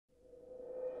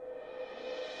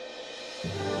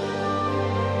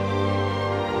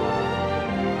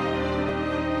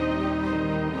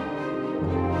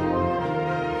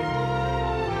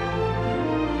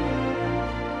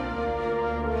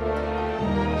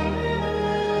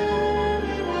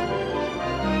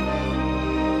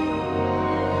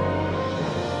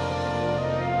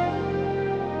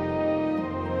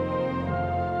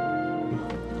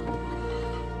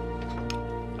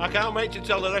can't wait to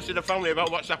tell the rest of the family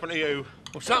about what's happened to you.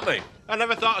 What's that mean? I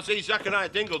never thought I'd see Zack and I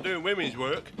Dingle doing women's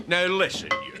work. Now listen,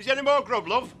 you... Is there any more grub,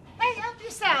 love? Hey, help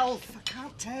yourself. I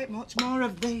can't take much more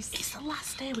of this. It's the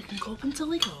last day we can cope until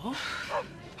we go.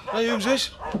 Hey, who's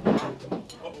this?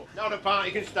 Now the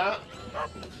party can start.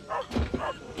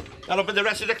 That'll be the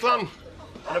rest of the clan.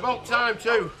 And about time,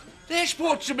 too. They're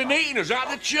supposed to be meeting us at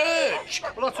the church.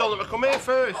 Well, I told them to come here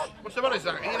first. What's the matter,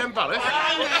 Zack? Are you embarrassed?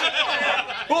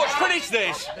 Let's finish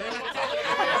this.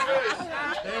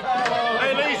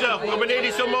 Hey, Lisa, we'll be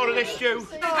needing some more of this stew.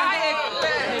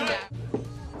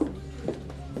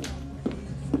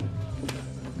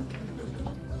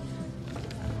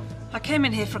 I came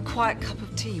in here for a quiet cup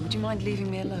of tea. Would you mind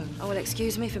leaving me alone? Oh, well,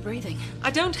 excuse me for breathing.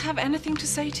 I don't have anything to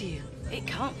say to you. It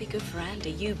can't be good for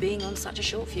Andy, you being on such a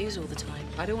short fuse all the time.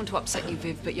 I don't want to upset you,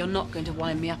 Viv, but you're not going to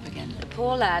wind me up again. The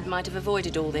poor lad might have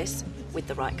avoided all this with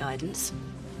the right guidance.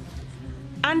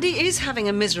 Andy is having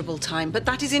a miserable time, but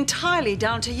that is entirely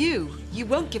down to you. You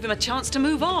won't give him a chance to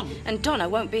move on. And Donna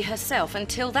won't be herself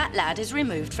until that lad is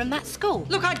removed from that school.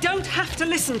 Look, I don't have to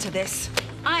listen to this.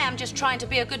 I am just trying to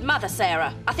be a good mother,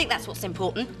 Sarah. I think that's what's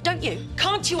important, don't you?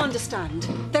 Can't you understand?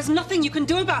 There's nothing you can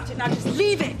do about it now. Just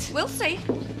leave it. We'll see.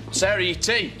 Sarah, your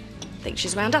tea. Think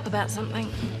she's wound up about something.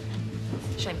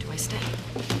 Shame to waste it.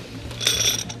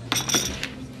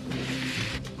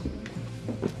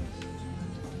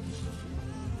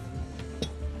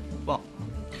 What?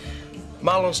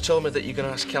 Marlon's told me that you're going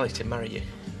to ask Kelly to marry you.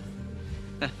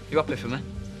 You happy for me?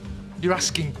 You're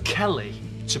asking Kelly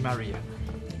to marry you?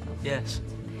 Yes.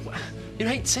 You're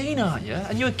 18, aren't you?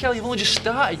 And you and Kelly have only just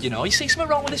started, you know. You see something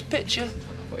wrong with this picture?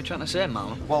 What are you trying to say,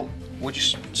 Marlon? Well, we're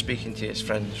just speaking to you as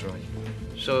friends, right?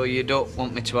 So you don't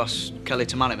want me to ask Kelly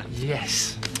to marry me?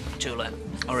 Yes. Too late.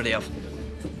 Already have.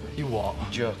 You what?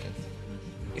 Joking.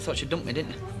 You thought she'd dump me,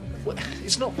 didn't you? Well,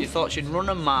 it's not... You thought she'd run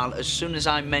a mile as soon as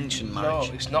I mentioned marriage?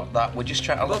 No, it's not that. We're just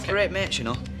trying to We're both great mates, you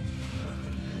know.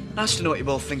 Nice to know what you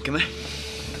both think of me.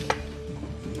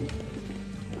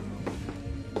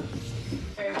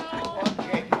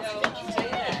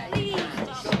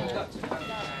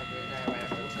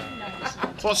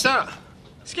 What's that?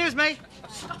 Excuse me.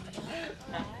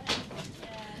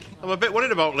 I'm a bit worried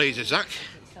about Lisa, Zack.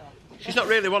 She's not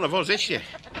really one of us, is she?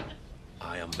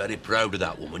 I am very proud of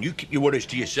that woman. You keep your worries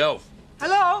to yourself.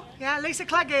 Hello? Yeah, Lisa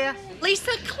Clegg here.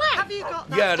 Lisa Clegg? Have you got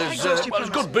that? Yeah, there's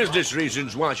good business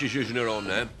reasons why she's using her own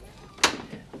name.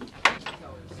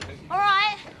 All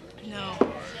right. No.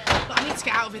 But I need to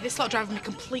get out of here. This lot driving me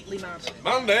completely mad.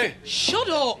 Mandy! Shut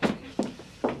up!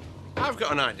 I've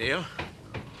got an idea.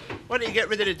 Why don't you get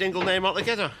rid of the Dingle name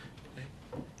altogether?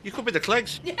 You could be the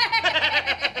Cleggs.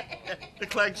 The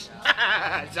Cleggs.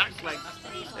 Zack Clegg.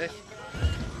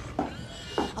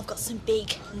 I've got some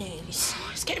big news.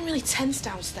 It's getting really tense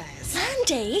downstairs.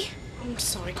 Andy? I'm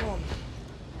sorry, go on.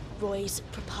 Roy's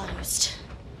proposed.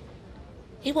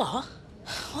 He what? Well,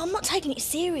 I'm not taking it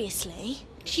seriously.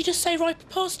 Did you just say Roy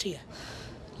proposed to you?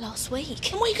 Last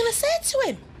week. And what are you going to say to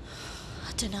him?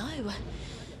 I don't know.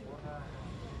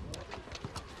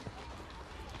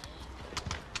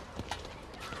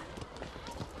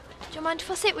 Do you mind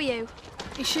if I sit with you?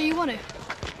 You sure you want to?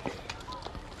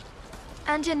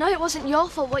 And you know it wasn't your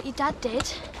fault what your dad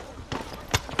did.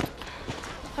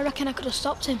 I reckon I could have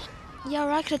stopped him. Yeah,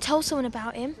 or I could have told someone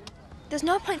about him. There's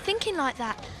no point thinking like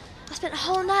that. I spent a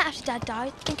whole night after Dad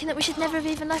died thinking that we should never have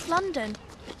even left London.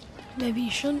 Maybe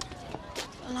you shouldn't.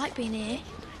 I like being here.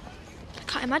 I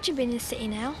can't imagine being in the city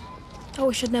now. I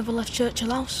wish I'd never left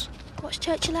Churchill House. What's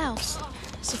Churchill House?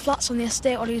 It's the flats on the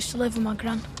estate where I used to live with my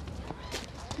gran.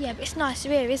 Yeah, but it's nicer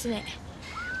here, isn't it?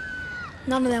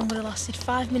 None of them would have lasted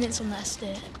 5 minutes on that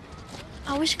estate.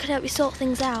 I wish I could help you sort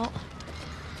things out.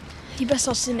 You best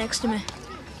not sit next to me.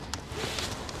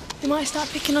 They might start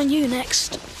picking on you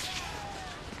next.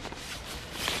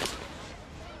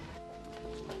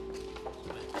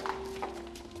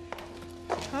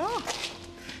 Oh,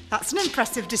 that's an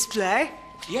impressive display.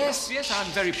 Yes,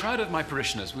 I'm very proud of my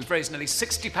parishioners. We've raised nearly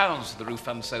 £60 for the roof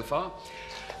fund so far.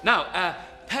 Now,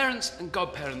 parents and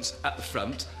godparents at the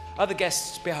front, other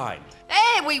guests behind.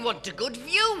 Hey, we want a good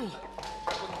view.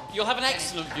 You'll have an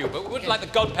excellent view, but we would like the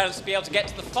godparents to be able to get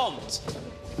to the font.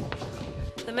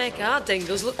 They make our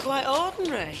dingles look quite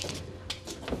ordinary.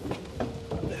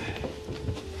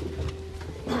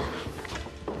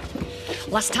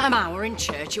 Last time I were in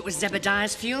church, it was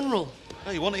Zebediah's funeral.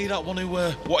 Hey, you want to hear that one who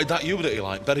wanted that you that he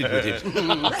like buried with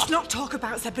him? Let's not talk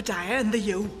about Zebediah and the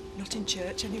you. Not in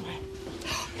church, anyway.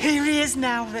 Here he is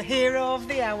now, the hero of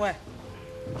the hour.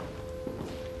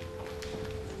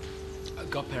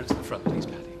 Godparents at the front, please,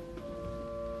 Paddy.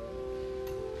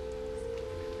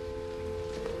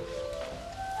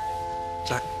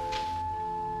 Zack,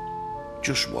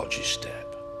 Just watch your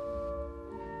step.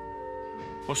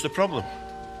 What's the problem?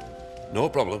 No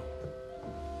problem.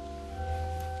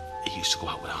 He used to go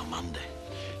out with our Mandy,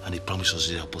 and he promised us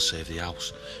he'd help us save the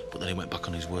house. But then he went back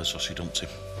on his word, so she dumped him.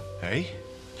 Hey?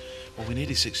 Well, we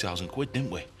needed 6,000 quid, didn't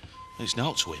we? And it's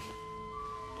now to him.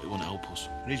 But he wouldn't help us.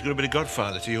 And he's going to be the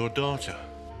godfather to your daughter.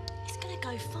 It's going to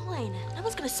go fine. No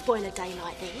one's going to spoil a day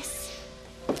like this.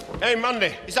 Hey,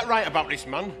 Mandy, is that right about this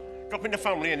man? Dropping the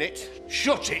family in it?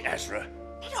 Shut it, Ezra.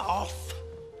 Get off!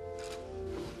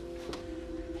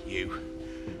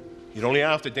 You're only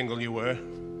half the dingle you were.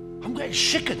 I'm getting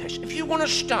sick of this. If you want to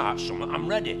start something, I'm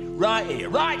ready. Right here,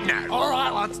 right now. All right,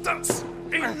 lads, that's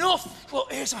enough.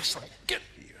 Look, here's Ashley. Get...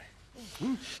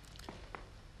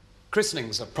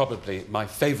 Christenings are probably my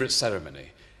favourite ceremony.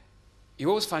 You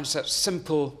always find such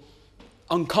simple,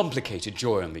 uncomplicated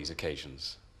joy on these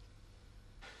occasions.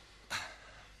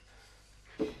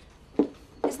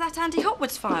 Is that Andy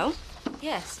Hotwood's file?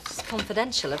 Yes, it's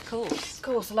confidential, of course. Of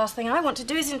course, the last thing I want to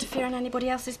do is interfere in anybody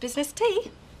else's business.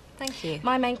 Tea? Thank you.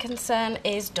 My main concern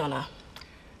is Donna.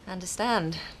 I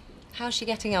understand. How's she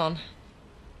getting on?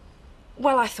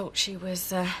 Well, I thought she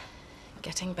was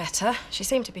getting better. She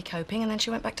seemed to be coping, and then she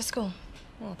went back to school.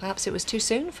 Well, perhaps it was too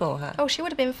soon for her. Oh, she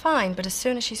would have been fine, but as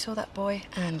soon as she saw that boy,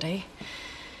 Andy,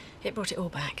 it brought it all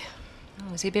back.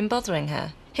 Oh, has he been bothering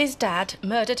her? His dad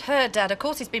murdered her dad. Of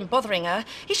course he's been bothering her.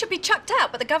 He should be chucked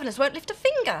out, but the governors won't lift a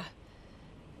finger.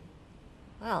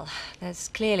 Well, there's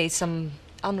clearly some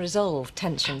unresolved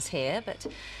tensions here, but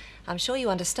I'm sure you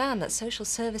understand that social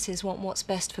services want what's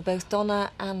best for both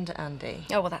Donna and Andy.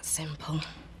 Oh, well, that's simple.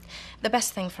 The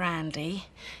best thing for Andy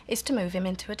is to move him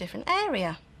into a different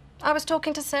area. I was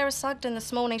talking to Sarah Sugden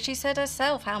this morning. She said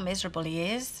herself how miserable he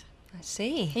is. I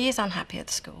see. He is unhappy at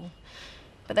school,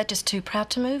 but they're just too proud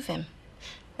to move him.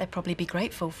 They'd probably be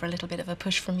grateful for a little bit of a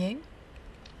push from you.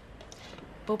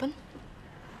 Bourbon?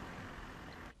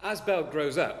 As Belle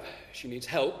grows up, she needs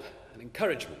help and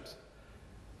encouragement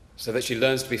so that she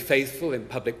learns to be faithful in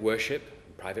public worship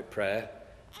and private prayer,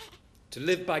 to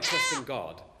live by trusting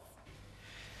God.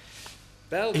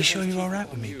 Belle, are you sure you're all right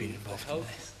with me being involved in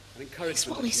this? It's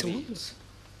what Lisa wants.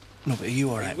 No, but are you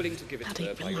all right? Willing to give it to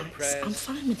her by your Relax. prayers, I'm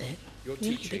fine with it. your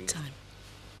Yeah, teaching, big time.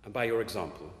 and by your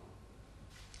example.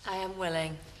 I am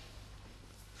willing.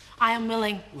 I am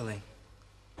willing. Willing.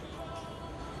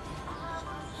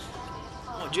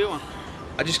 What do you want?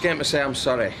 I just came to say I'm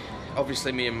sorry.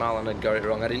 Obviously, me and Marlon had got it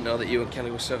wrong. I didn't know that you and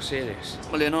Kelly were so serious.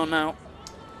 Well, you know now.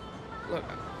 Look,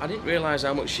 I didn't realise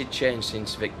how much she'd changed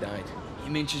since Vic died.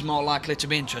 You mean she's more likely to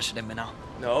be interested in me now?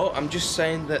 No, I'm just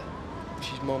saying that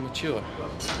she's more mature.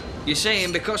 You're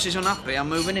saying because she's unhappy, I'm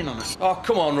moving in on her? Oh,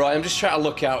 come on, Roy. I'm just trying to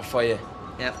look out for you.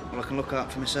 Yeah, well, I can look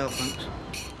out for myself, thanks.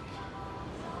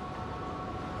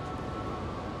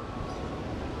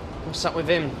 What's that with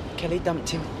him? Kelly dumped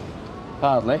him?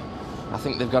 Hardly. I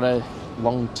think they've got a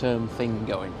long-term thing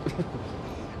going.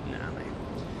 Nah, mate.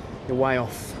 You're way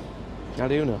off. How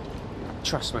do you know?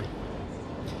 Trust me.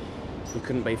 You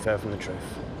couldn't be further from the truth.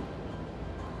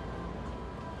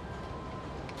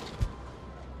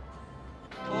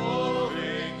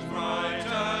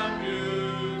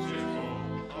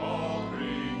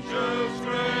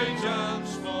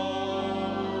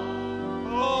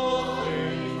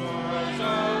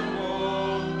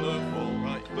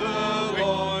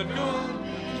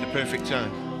 Perfect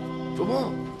time. For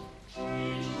what?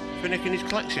 For nicking his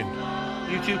collection.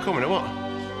 You two coming or what?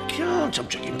 I can't. I'm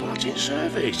taking part in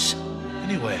service.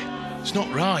 Anyway, it's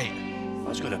not right.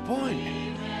 That's got a point.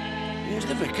 Here's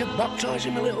the vicar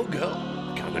baptising my little girl.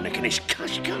 Can't go nicking his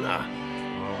cash, can I?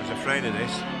 I was afraid of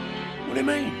this. What do you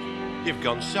mean? You've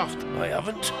gone soft. I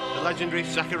haven't. The legendary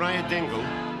Zachariah Dingle,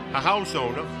 a house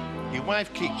owner, your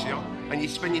wife keeps you, and you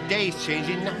spend your days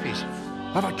changing nappies.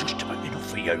 I've had just about enough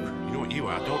for you. You know what you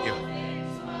are, don't you?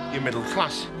 You're middle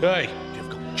class. Hey, you've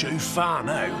gone too far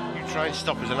now. You try and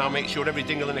stop us and I'll make sure every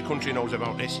dingle in the country knows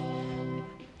about this.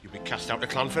 You'll be cast out the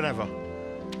clan forever.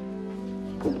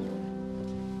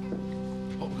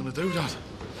 What are we going to do, Dad?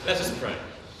 Let us pray.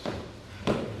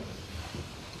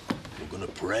 We're going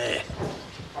to pray.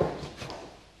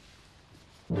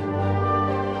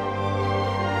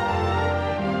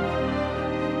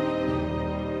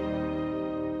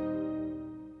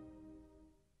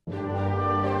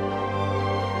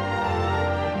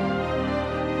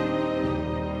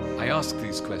 I ask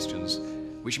these questions,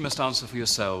 which you must answer for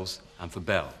yourselves and for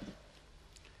Belle.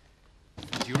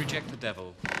 Do you reject the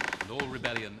devil and all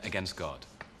rebellion against God?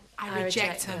 I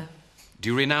reject him. Do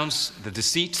you renounce the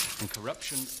deceit and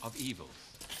corruption of evil?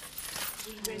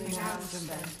 Renounce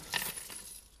them.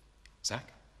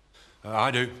 Zach?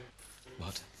 I do.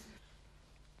 What?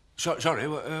 Sorry,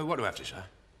 what do I have to say?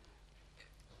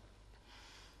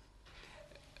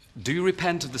 Do you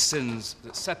repent of the sins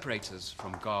that separate us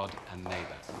from God and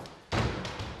neighbour?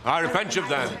 I repent of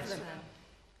them.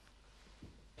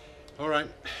 All right.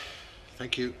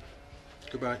 Thank you.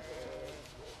 Goodbye.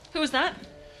 Who was that?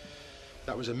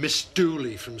 That was a Miss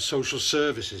Dooley from Social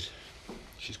Services.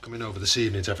 She's coming over this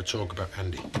evening to have a talk about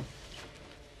Andy.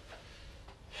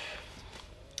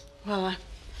 Well,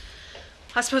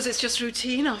 I suppose it's just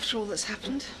routine after all that's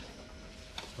happened.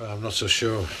 Well, I'm not so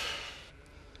sure.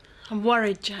 I'm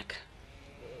worried, Jack.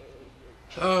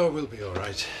 Oh, we'll be all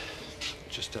right.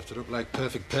 Just have to look like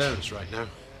perfect parents right now.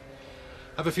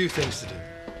 Have a few things to do.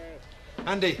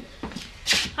 Andy.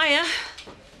 Hiya.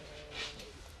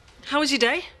 How was your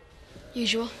day?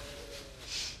 Usual.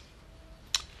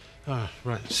 Ah,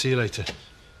 right. See you later.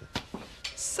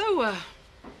 So,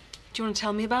 do you want to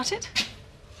tell me about it?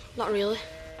 Not really.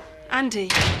 Andy,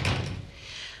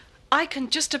 I can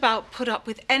just about put up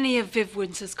with any of Viv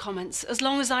Windsor's comments as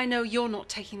long as I know you're not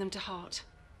taking them to heart.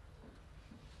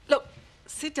 Look,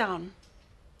 sit down.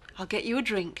 I'll get you a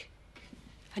drink,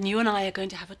 and you and I are going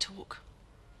to have a talk.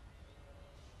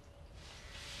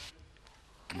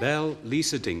 Belle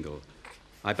Lisa Dingle,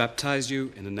 I baptize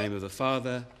you in the name of the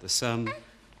Father, the Son,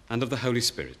 and of the Holy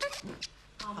Spirit.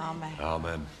 Amen.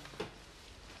 Amen.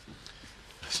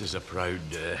 This is a proud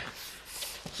day.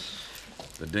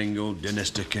 The Dingle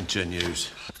dynasty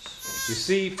continues.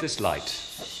 Receive this light.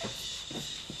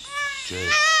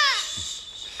 Cheers.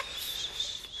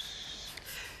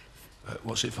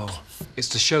 What's it for? It's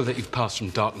to show that you've passed from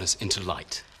darkness into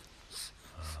light.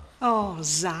 Oh,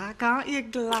 Zach, aren't you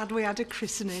glad we had a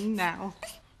christening now?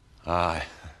 Aye.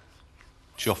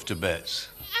 Chuffed to bits.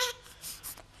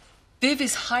 Viv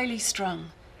is highly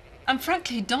strung, and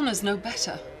frankly, Donna's no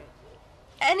better.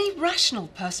 Any rational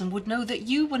person would know that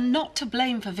you were not to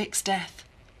blame for Vic's death.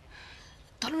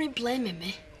 Donna ain't blaming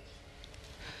me.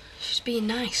 She's being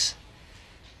nice.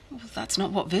 Well, that's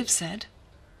not what Viv said.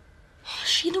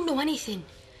 She don't know anything.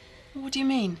 What do you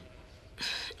mean?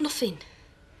 Nothing.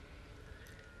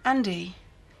 Andy,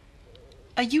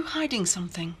 are you hiding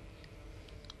something?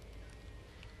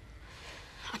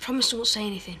 I promise I won't say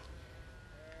anything.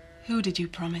 Who did you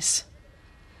promise?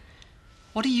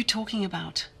 What are you talking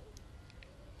about?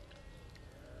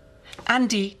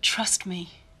 Andy, trust me.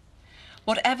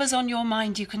 Whatever's on your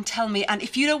mind, you can tell me, and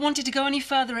if you don't want it to go any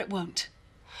further, it won't.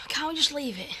 Can't we just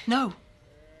leave it? No.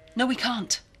 No, we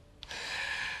can't.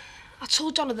 I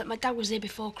told Donna that my dad was here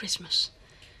before Christmas.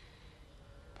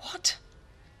 What?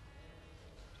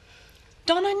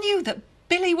 Donna knew that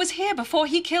Billy was here before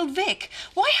he killed Vic.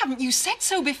 Why haven't you said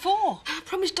so before? I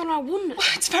promised Donna I wouldn't. Well,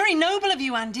 it's very noble of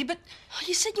you, Andy, but... Oh,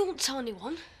 you said you won't tell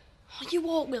anyone. Oh, you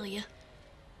won't, will you?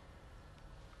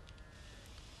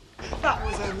 That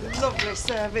was a lovely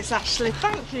service, Ashley.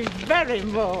 Thank you very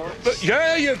much. But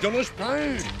yeah, you've done us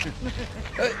proud.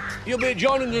 You'll be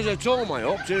joining us at home, I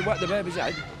hope, to wet the baby's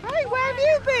head. Hey, where have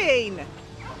you been?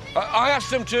 I asked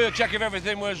them to check if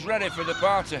everything was ready for the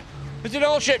party. Is it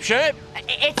all shipshape?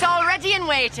 It's all ready and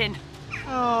waiting.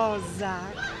 Oh,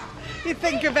 Zach, you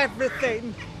think of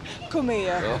everything. Come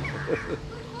here.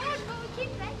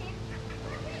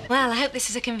 Well, I hope this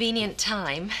is a convenient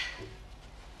time.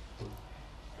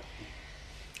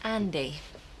 Andy,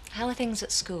 how are things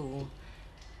at school?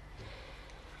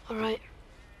 All right.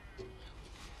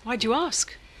 Why'd you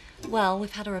ask? Well,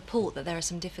 we've had a report that there are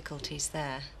some difficulties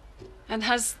there. And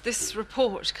has this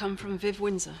report come from Viv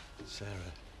Windsor? Sarah.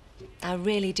 I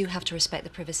really do have to respect the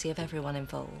privacy of everyone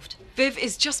involved. Viv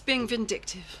is just being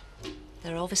vindictive.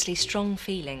 There are obviously strong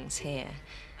feelings here.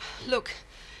 Look,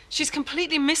 she's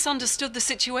completely misunderstood the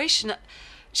situation.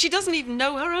 She doesn't even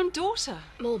know her own daughter.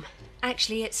 Mum.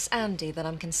 Actually, it's Andy that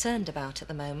I'm concerned about at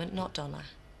the moment, not Donna.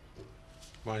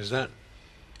 Why is that?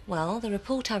 Well, the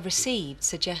report I've received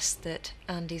suggests that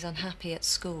Andy's unhappy at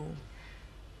school.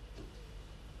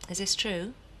 Is this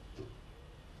true?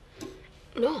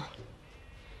 No.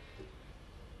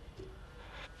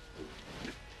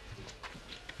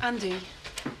 Andy.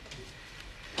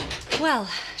 Well,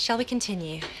 shall we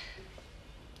continue?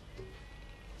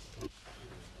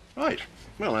 Right.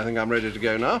 Well, I think I'm ready to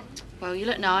go now. Well, you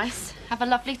look nice. Have a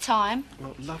lovely time.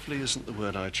 Well, lovely isn't the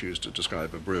word I choose to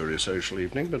describe a brewery social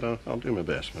evening, but I'll do my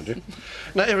best, won't you?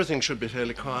 Now, everything should be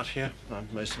fairly quiet here.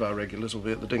 Most of our regulars will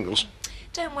be at the Dingles.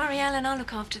 Don't worry, Ellen, I'll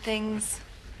look after things.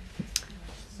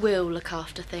 We'll look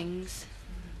after things.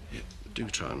 Yeah, do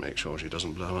try and make sure she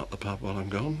doesn't blow up the pub while I'm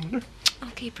gone, won't you?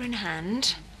 I'll keep her in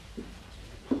hand.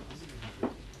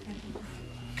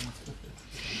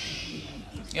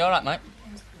 You all right, mate?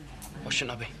 Or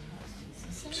shouldn't I be?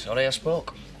 Sorry I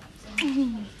spoke. Do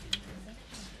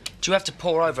you have to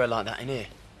pour over her like that in here?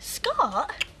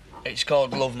 Scott? It's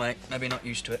called love, mate. Maybe not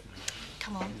used to it.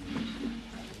 Come on.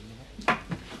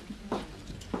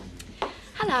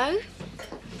 Hello.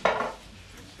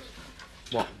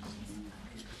 What?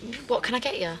 What can I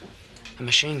get you? A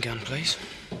machine gun, please.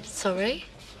 Sorry.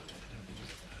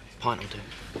 Pint will do.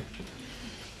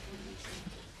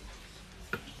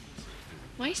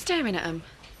 Why are you staring at him?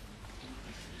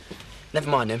 Never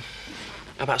mind him.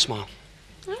 How about a smile?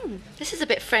 Oh, this is a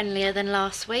bit friendlier than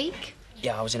last week.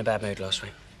 Yeah, I was in a bad mood last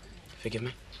week. Forgive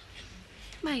me?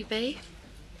 Maybe.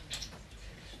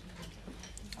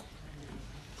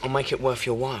 I'll make it worth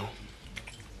your while.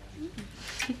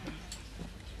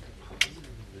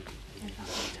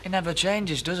 It never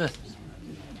changes, does it?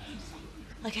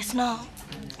 I guess not.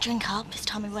 Drink up, it's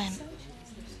time we went.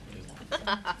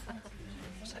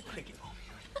 What's that cricket on?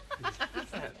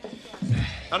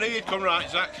 I knew you'd come right,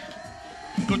 Zach.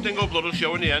 Good dingle blood will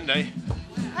show in the end, eh?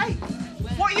 Hey,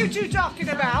 what are you two talking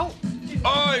about?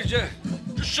 Oh, he's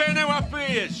just saying how happy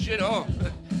he is, you know.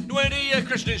 Where the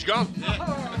Christian's gone.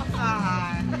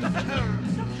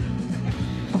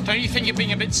 Don't you think you're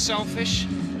being a bit selfish?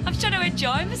 I'm trying to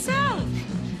enjoy myself.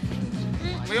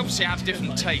 We obviously have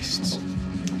different tastes.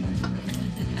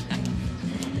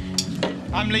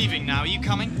 I'm leaving now. Are you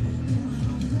coming?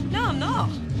 No, I'm not.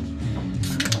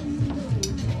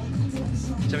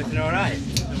 Is everything all right?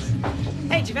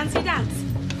 Hey, do you fancy a dance?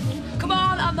 Come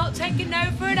on, I'm not taking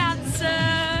no for an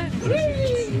answer.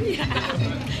 Whee!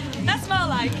 That's more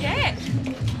like it.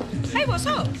 Hey, what's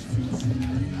up?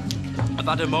 I've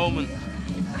had a moment.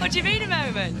 What do you mean a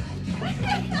moment?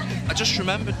 I just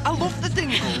remembered. I love the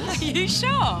Dingles. Are you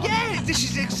sure? Yeah, this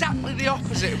is exactly the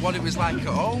opposite of what it was like at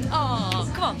home. Oh,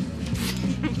 come on.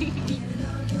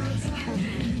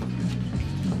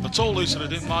 I told Lisa I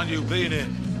didn't mind you being here,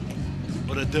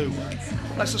 but I do.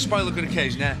 Let's not spoil a good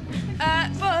occasion, eh?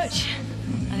 Butch,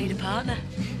 I need a partner.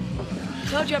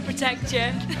 Told you I'd protect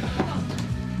you.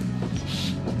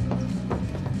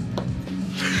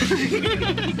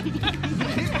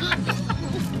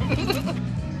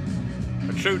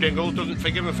 A true dingle doesn't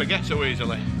forgive and forget so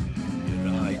easily.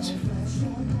 You're right.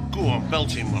 Go on,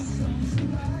 belt him one.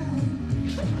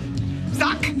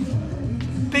 Zach!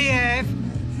 Behave.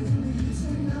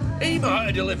 He might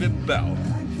have delivered bell,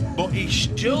 but he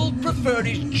still preferred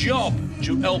his job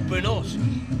to helping us.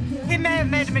 He may have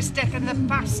made a mistake in the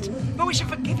past, but we should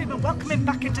forgive him and welcome him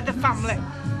back into the family.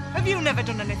 Have you never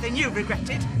done anything you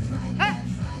regretted? Huh?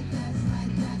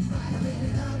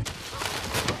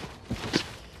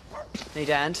 Need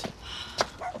a hand?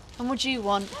 And what do you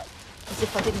want? As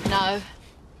if I didn't know.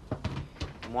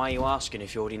 And why are you asking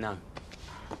if you already know?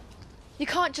 You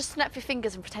can't just snap your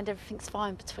fingers and pretend everything's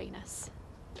fine between us.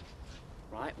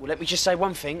 Right, well, let me just say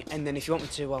one thing, and then if you want me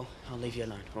to, well, I'll leave you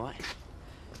alone, all right?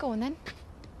 Go on then.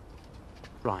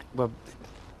 Right, well,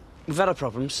 we've had our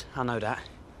problems, I know that.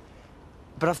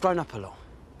 But I've grown up a lot.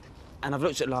 And I've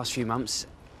looked at the last few months,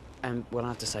 and, well, I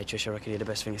have to say, Trish, I reckon you're the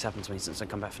best thing that's happened to me since I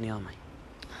come back from the army.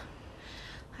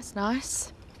 That's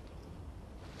nice.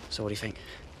 So what do you think?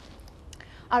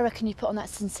 I reckon you put on that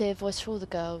sincere voice for all the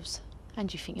girls.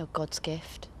 And you think you're God's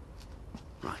gift.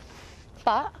 Right.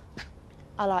 But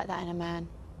I like that in a man.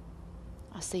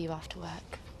 I'll see you after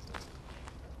work.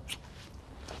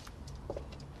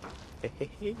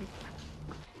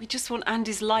 We just want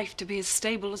Andy's life to be as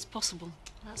stable as possible.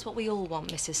 That's what we all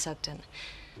want, Mrs. Sugden.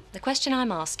 The question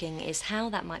I'm asking is how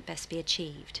that might best be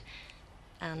achieved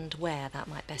and where that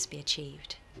might best be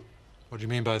achieved. What do you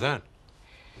mean by that?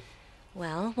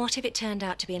 Well, what if it turned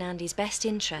out to be in Andy's best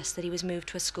interest that he was moved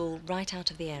to a school right out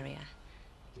of the area?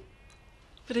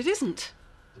 But it isn't.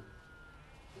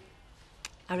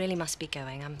 I really must be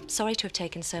going. I'm sorry to have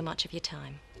taken so much of your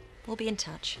time. We'll be in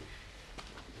touch.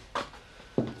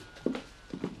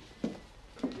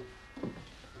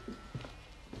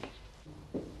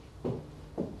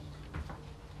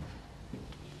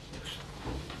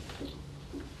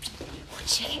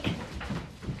 Watch it.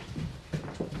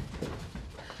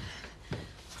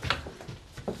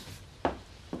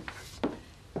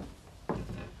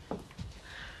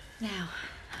 Now,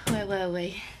 where were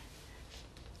we?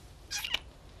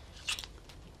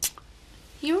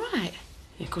 You all right?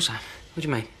 Yeah, of course I am. What do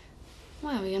you mean?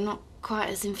 Well, you're not quite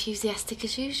as enthusiastic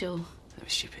as usual. That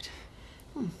was stupid.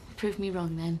 Prove me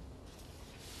wrong, then.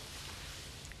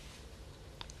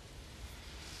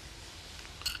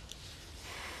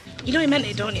 You know he meant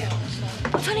it, don't you?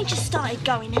 I've only just started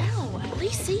going out. At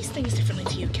least sees things differently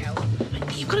to you, Kel.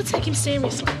 You've got to take him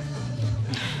seriously.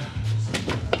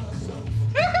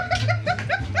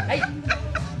 Hey,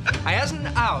 I haven't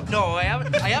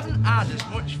had as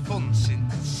much fun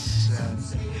since,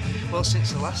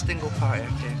 since the last dingle party I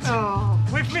came to. Oh,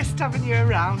 we've missed having you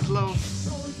around, love.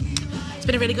 It's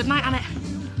been a really good night, hasn't it?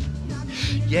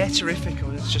 Yeah, terrific. I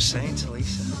was just saying to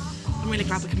Lisa. I'm really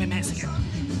glad we can be mates again.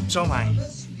 So am I.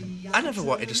 I never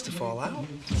wanted us to fall out.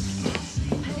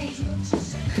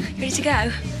 Ready to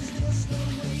go?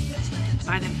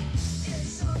 Bye then.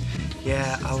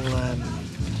 Yeah, I'll,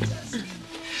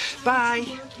 Bye.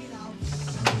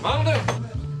 Amanda,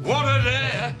 what a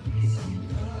day!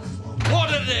 What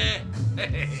a day!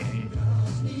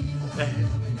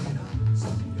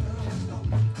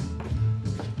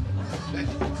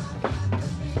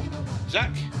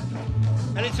 Zach,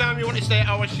 anytime you want to stay at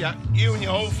our shack, you and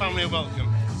your whole family are welcome.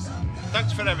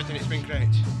 Thanks for everything, it's been great.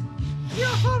 You're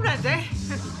home ready?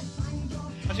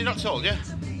 Has he not told you?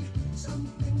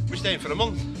 We're staying for a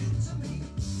month.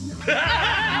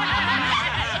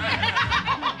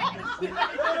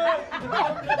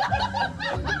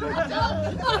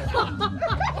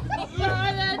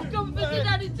 Come for the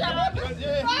daddy time.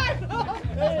 Yeah.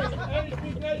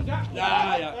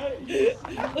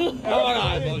 All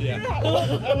right, will you?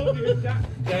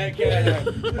 Take care now.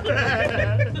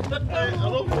 I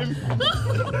love him.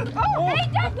 Oh, hey,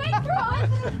 Dad, wait for us.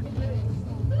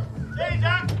 Hey,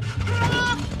 Dad.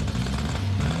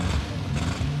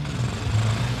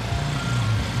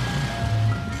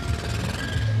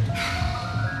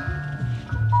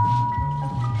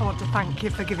 I want to thank you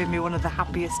for giving me one of the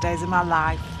happiest days of my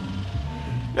life.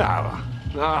 Yeah,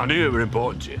 well, I knew it were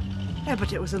important to you. Yeah,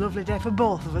 but it was a lovely day for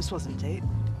both of us, wasn't it?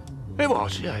 It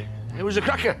was, yeah. It was a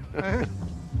cracker.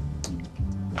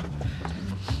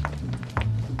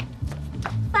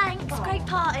 Thanks, great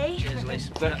party. Cheers, Liz.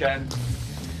 Take care.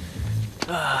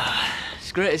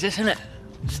 It's great, isn't it?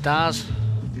 Stars,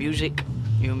 music,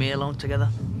 you and me alone together.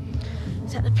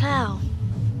 Is that the plough?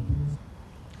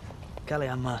 Kelly,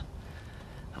 I'm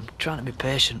trying to be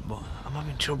patient, but I'm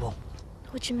having trouble.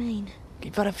 What do you mean?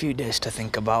 You've had a few days to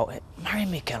think about it. Marry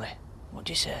me, Kelly. What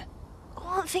do you say?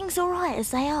 Aren't things all right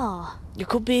as they are? You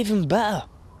could be even better.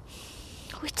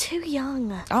 We're too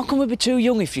young. How can we be too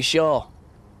young if you're sure?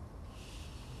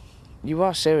 You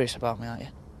are serious about me, aren't you?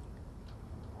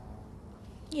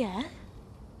 Yeah.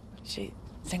 See,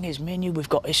 the thing is, me and you, we've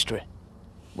got history.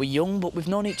 We're young, but we've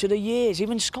known each other years.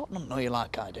 Even Scott don't know you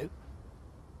like I do.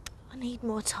 I need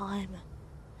more time.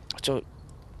 So,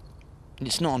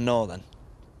 it's not a no, then?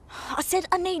 I said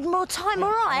I need more time,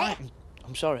 all right?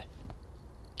 I'm sorry.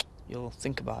 You'll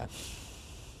think about it.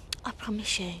 I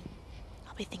promise you.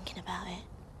 I'll be thinking about it.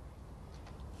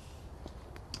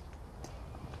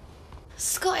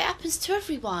 Scott, it happens to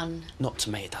everyone. Not to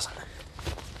me, it doesn't.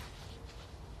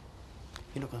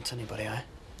 You're not going to tell anybody, eh?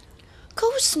 Of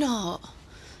course not.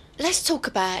 Let's talk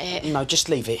about it. No, just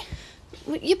leave it.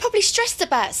 You're probably stressed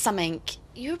about something.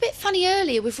 You were a bit funny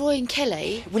earlier with Roy and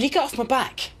Kelly. Will you get off my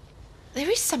back? There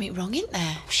is something wrong, isn't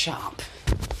there? Shut up.